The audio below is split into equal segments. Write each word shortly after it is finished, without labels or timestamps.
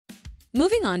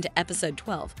Moving on to episode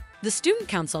 12, the student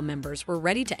council members were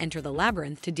ready to enter the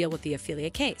labyrinth to deal with the Ophelia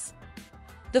case.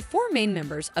 The four main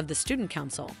members of the student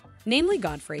council, namely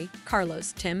Godfrey,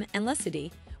 Carlos, Tim, and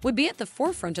Leslie, would be at the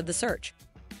forefront of the search.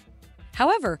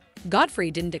 However,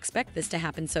 Godfrey didn't expect this to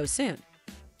happen so soon.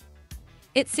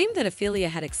 It seemed that Ophelia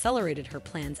had accelerated her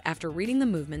plans after reading the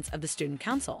movements of the student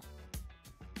council.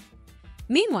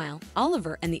 Meanwhile,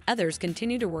 Oliver and the others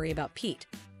continued to worry about Pete.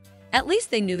 At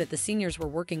least they knew that the seniors were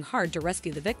working hard to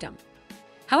rescue the victim.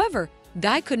 However,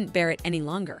 Guy couldn't bear it any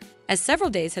longer, as several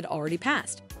days had already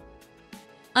passed.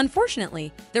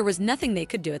 Unfortunately, there was nothing they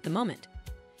could do at the moment.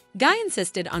 Guy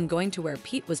insisted on going to where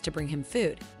Pete was to bring him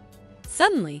food.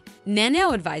 Suddenly,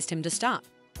 Nano advised him to stop.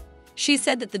 She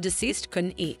said that the deceased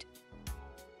couldn't eat.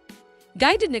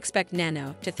 Guy didn't expect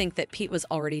Nano to think that Pete was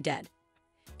already dead.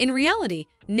 In reality,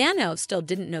 Nano still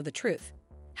didn't know the truth.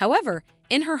 However,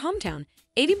 in her hometown,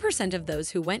 80% of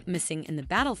those who went missing in the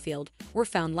battlefield were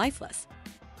found lifeless.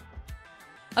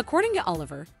 According to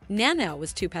Oliver, Nano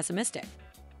was too pessimistic.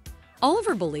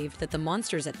 Oliver believed that the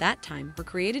monsters at that time were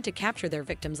created to capture their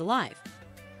victims alive.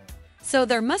 So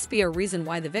there must be a reason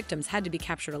why the victims had to be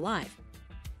captured alive.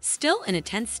 Still in a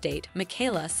tense state,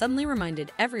 Michaela suddenly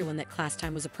reminded everyone that class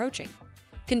time was approaching.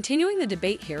 Continuing the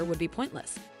debate here would be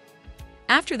pointless.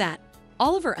 After that,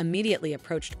 Oliver immediately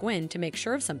approached Gwen to make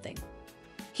sure of something.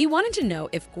 He wanted to know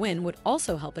if Gwen would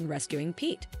also help in rescuing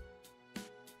Pete.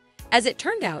 As it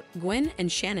turned out, Gwen and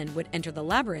Shannon would enter the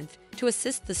labyrinth to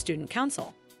assist the student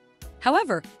council.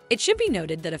 However, it should be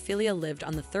noted that Ophelia lived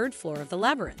on the third floor of the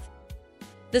labyrinth.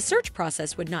 The search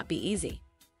process would not be easy.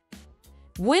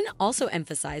 Gwen also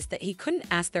emphasized that he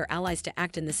couldn't ask their allies to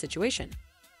act in this situation.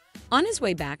 On his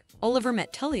way back, Oliver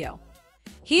met Tullio.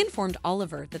 He informed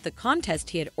Oliver that the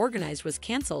contest he had organized was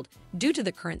cancelled due to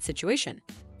the current situation.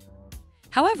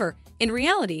 However, in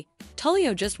reality,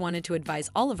 Tullio just wanted to advise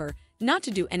Oliver not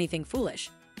to do anything foolish.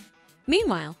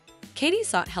 Meanwhile, Katie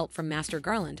sought help from Master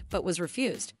Garland but was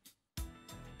refused.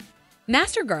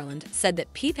 Master Garland said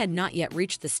that Pete had not yet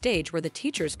reached the stage where the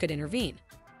teachers could intervene.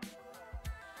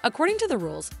 According to the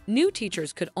rules, new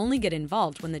teachers could only get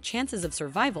involved when the chances of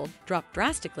survival dropped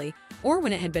drastically or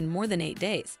when it had been more than 8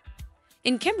 days.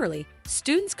 In Kimberly,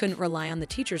 students couldn't rely on the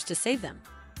teachers to save them.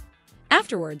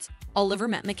 Afterwards, Oliver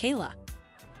met Michaela.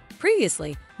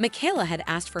 Previously, Michaela had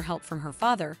asked for help from her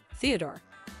father, Theodore.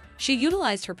 She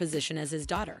utilized her position as his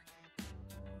daughter.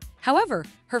 However,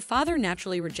 her father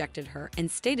naturally rejected her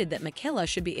and stated that Michaela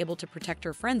should be able to protect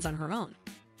her friends on her own.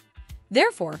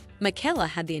 Therefore, Michaela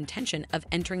had the intention of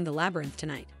entering the labyrinth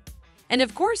tonight. And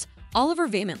of course, Oliver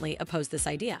vehemently opposed this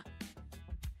idea.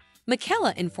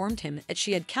 Michaela informed him that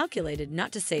she had calculated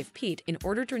not to save Pete in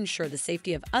order to ensure the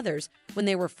safety of others when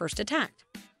they were first attacked.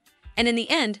 And in the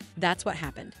end, that's what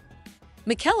happened.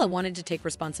 Michaela wanted to take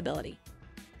responsibility.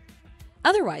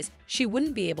 Otherwise, she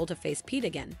wouldn't be able to face Pete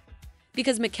again.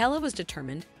 Because Michaela was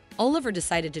determined, Oliver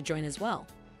decided to join as well.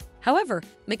 However,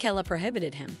 Michaela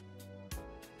prohibited him.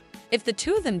 If the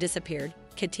two of them disappeared,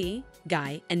 Kitty,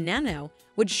 Guy, and Nano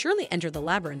would surely enter the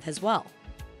labyrinth as well.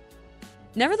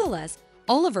 Nevertheless,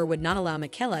 Oliver would not allow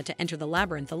Michaela to enter the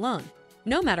labyrinth alone,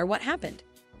 no matter what happened.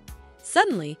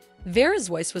 Suddenly, Vera's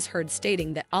voice was heard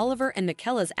stating that Oliver and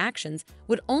Michaela's actions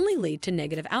would only lead to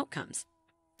negative outcomes.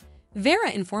 Vera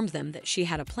informed them that she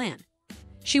had a plan.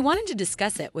 She wanted to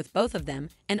discuss it with both of them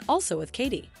and also with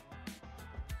Katie.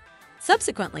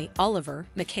 Subsequently, Oliver,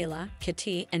 Michaela,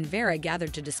 Kitty, and Vera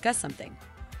gathered to discuss something.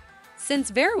 Since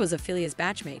Vera was Ophelia's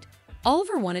batchmate,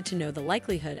 Oliver wanted to know the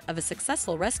likelihood of a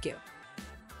successful rescue.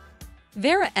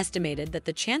 Vera estimated that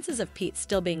the chances of Pete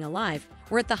still being alive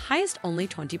were at the highest only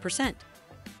 20%.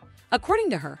 According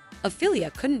to her,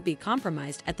 Ophelia couldn't be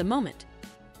compromised at the moment.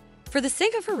 For the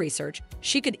sake of her research,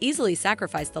 she could easily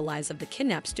sacrifice the lives of the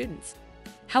kidnapped students.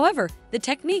 However, the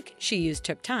technique she used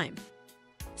took time.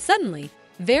 Suddenly,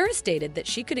 Vera stated that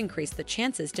she could increase the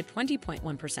chances to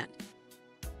 20.1%.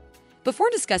 Before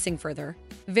discussing further,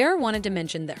 Vera wanted to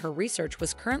mention that her research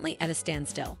was currently at a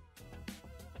standstill.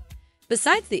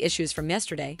 Besides the issues from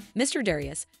yesterday, Mr.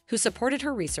 Darius, who supported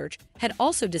her research, had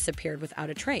also disappeared without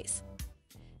a trace.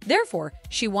 Therefore,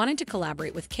 she wanted to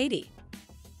collaborate with Katie.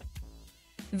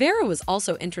 Vera was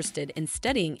also interested in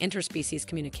studying interspecies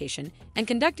communication and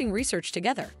conducting research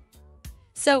together.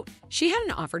 So, she had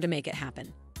an offer to make it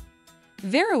happen.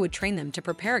 Vera would train them to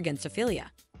prepare against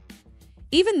Ophelia.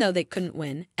 Even though they couldn't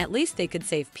win, at least they could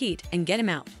save Pete and get him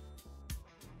out.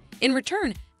 In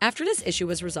return, after this issue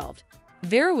was resolved,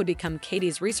 Vera would become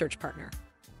Katie's research partner.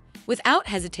 Without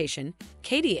hesitation,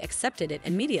 Katie accepted it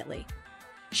immediately.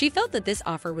 She felt that this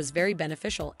offer was very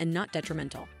beneficial and not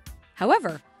detrimental.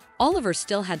 However, Oliver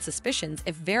still had suspicions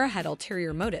if Vera had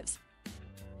ulterior motives.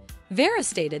 Vera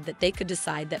stated that they could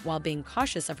decide that while being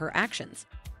cautious of her actions.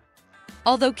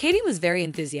 Although Katie was very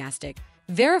enthusiastic,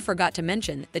 Vera forgot to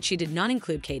mention that she did not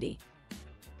include Katie.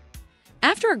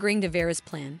 After agreeing to Vera's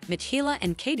plan, Michaela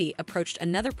and Katie approached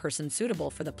another person suitable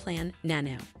for the plan,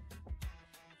 Nano.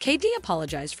 Katie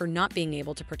apologized for not being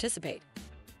able to participate.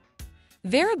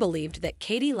 Vera believed that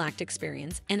Katie lacked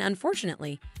experience, and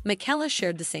unfortunately, Michaela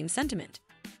shared the same sentiment.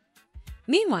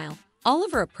 Meanwhile,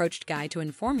 Oliver approached Guy to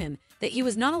inform him that he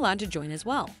was not allowed to join as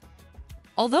well.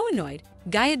 Although annoyed,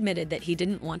 Guy admitted that he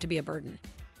didn't want to be a burden.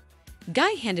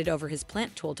 Guy handed over his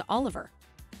plant tool to Oliver.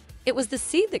 It was the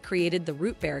seed that created the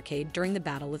root barricade during the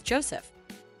battle with Joseph.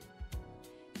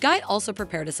 Guy also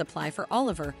prepared a supply for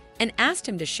Oliver and asked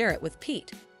him to share it with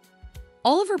Pete.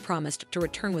 Oliver promised to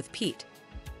return with Pete.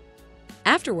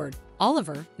 Afterward,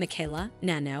 Oliver, Michaela,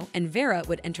 Nano, and Vera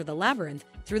would enter the labyrinth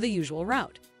through the usual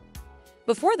route.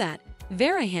 Before that,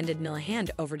 Vera handed Mila hand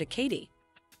over to Katie.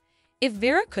 If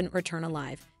Vera couldn't return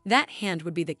alive, that hand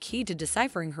would be the key to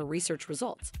deciphering her research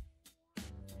results.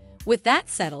 With that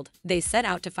settled, they set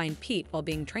out to find Pete while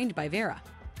being trained by Vera.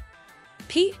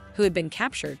 Pete, who had been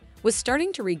captured, was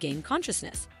starting to regain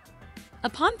consciousness.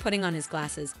 Upon putting on his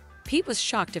glasses, Pete was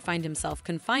shocked to find himself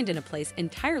confined in a place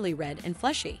entirely red and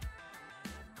fleshy.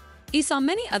 He saw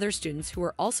many other students who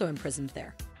were also imprisoned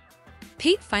there.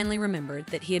 Pete finally remembered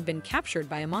that he had been captured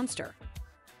by a monster.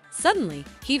 Suddenly,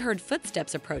 he heard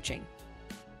footsteps approaching.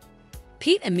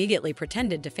 Pete immediately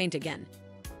pretended to faint again.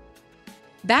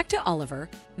 Back to Oliver,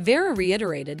 Vera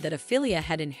reiterated that Ophelia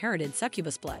had inherited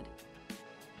succubus blood.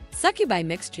 Succubi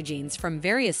mixed genes from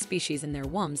various species in their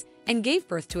wombs and gave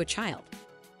birth to a child.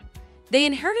 They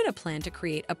inherited a plan to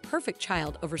create a perfect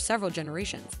child over several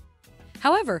generations.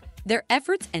 However, their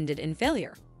efforts ended in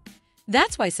failure.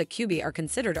 That's why succubi are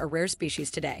considered a rare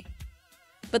species today.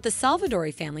 But the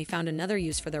Salvadori family found another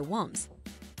use for their wombs.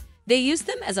 They used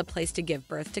them as a place to give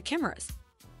birth to chimeras.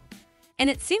 And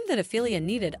it seemed that Ophelia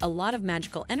needed a lot of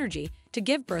magical energy to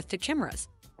give birth to chimeras.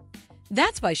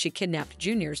 That's why she kidnapped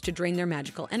juniors to drain their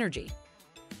magical energy.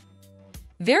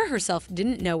 Vera herself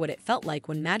didn't know what it felt like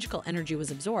when magical energy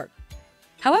was absorbed.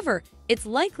 However, it's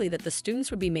likely that the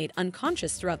students would be made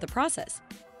unconscious throughout the process.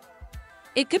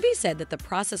 It could be said that the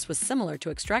process was similar to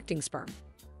extracting sperm.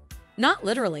 Not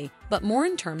literally, but more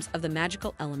in terms of the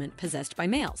magical element possessed by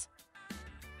males.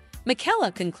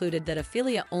 Michaela concluded that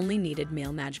Ophelia only needed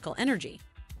male magical energy.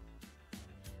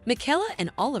 Michaela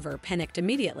and Oliver panicked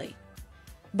immediately.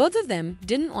 Both of them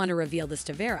didn't want to reveal this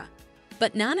to Vera,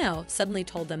 but Nano suddenly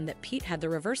told them that Pete had the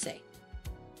reverse.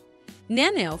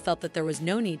 Nano felt that there was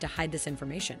no need to hide this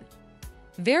information.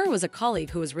 Vera was a colleague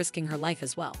who was risking her life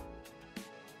as well.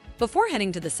 Before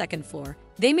heading to the second floor,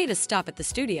 they made a stop at the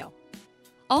studio.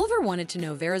 Oliver wanted to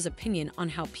know Vera's opinion on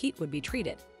how Pete would be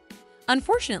treated.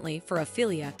 Unfortunately for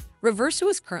Ophelia, Reverso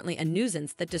was currently a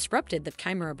nuisance that disrupted the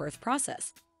chimera birth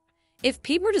process. If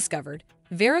Pete were discovered,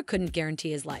 Vera couldn't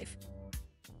guarantee his life.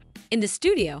 In the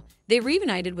studio, they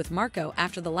reunited with Marco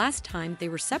after the last time they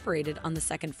were separated on the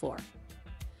second floor.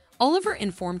 Oliver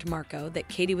informed Marco that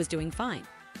Katie was doing fine.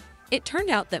 It turned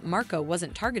out that Marco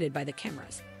wasn't targeted by the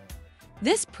chimeras.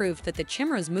 This proved that the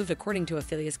chimeras moved according to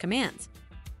Ophelia's commands.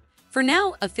 For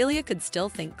now, Ophelia could still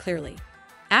think clearly.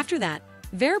 After that,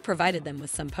 Vera provided them with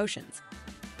some potions.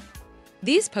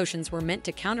 These potions were meant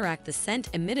to counteract the scent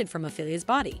emitted from Ophelia's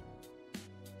body.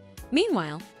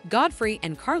 Meanwhile, Godfrey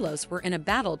and Carlos were in a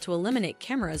battle to eliminate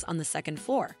chimeras on the second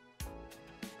floor.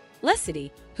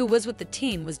 Lesity, who was with the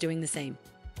team, was doing the same.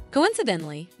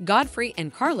 Coincidentally, Godfrey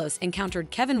and Carlos encountered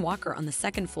Kevin Walker on the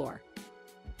second floor.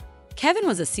 Kevin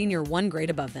was a senior 1 grade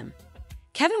above them.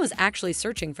 Kevin was actually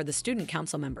searching for the student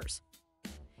council members.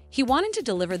 He wanted to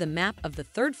deliver the map of the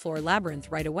third floor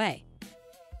labyrinth right away.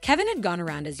 Kevin had gone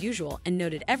around as usual and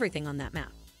noted everything on that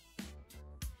map.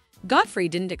 Godfrey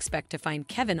didn't expect to find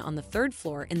Kevin on the third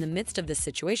floor in the midst of this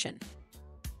situation.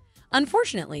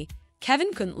 Unfortunately,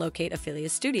 Kevin couldn't locate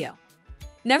Ophelia's studio.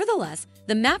 Nevertheless,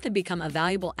 the map had become a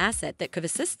valuable asset that could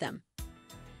assist them.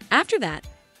 After that,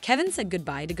 Kevin said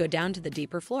goodbye to go down to the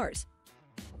deeper floors.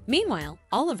 Meanwhile,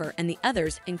 Oliver and the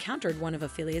others encountered one of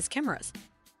Ophelia's chimeras.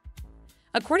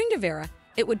 According to Vera,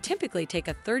 it would typically take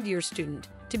a third-year student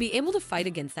to be able to fight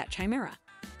against that chimera.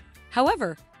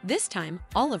 However, this time,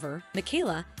 Oliver,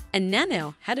 Michaela, and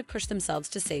Nano had to push themselves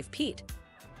to save Pete.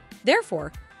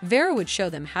 Therefore, Vera would show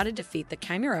them how to defeat the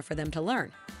chimera for them to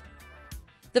learn.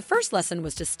 The first lesson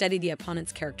was to study the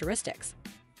opponent's characteristics.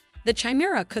 The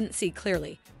chimera couldn't see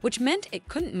clearly, which meant it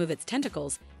couldn't move its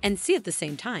tentacles and see at the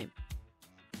same time.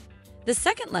 The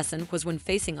second lesson was when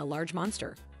facing a large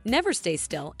monster, never stay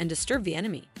still and disturb the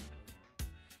enemy.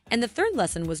 And the third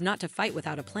lesson was not to fight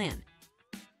without a plan.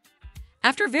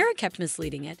 After Vera kept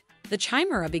misleading it, the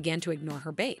chimera began to ignore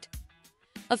her bait.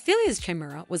 Ophelia's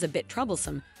chimera was a bit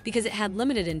troublesome because it had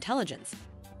limited intelligence.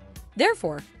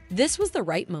 Therefore, this was the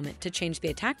right moment to change the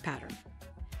attack pattern.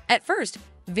 At first,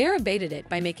 Vera baited it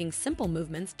by making simple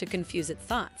movements to confuse its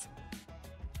thoughts.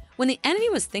 When the enemy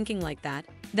was thinking like that,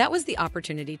 that was the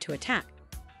opportunity to attack.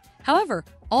 However,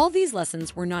 all these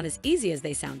lessons were not as easy as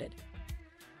they sounded.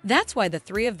 That's why the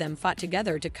three of them fought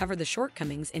together to cover the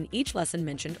shortcomings in each lesson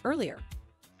mentioned earlier.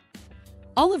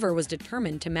 Oliver was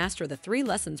determined to master the 3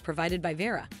 lessons provided by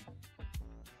Vera.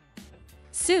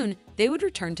 Soon, they would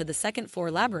return to the second-floor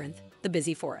labyrinth, the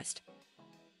busy forest.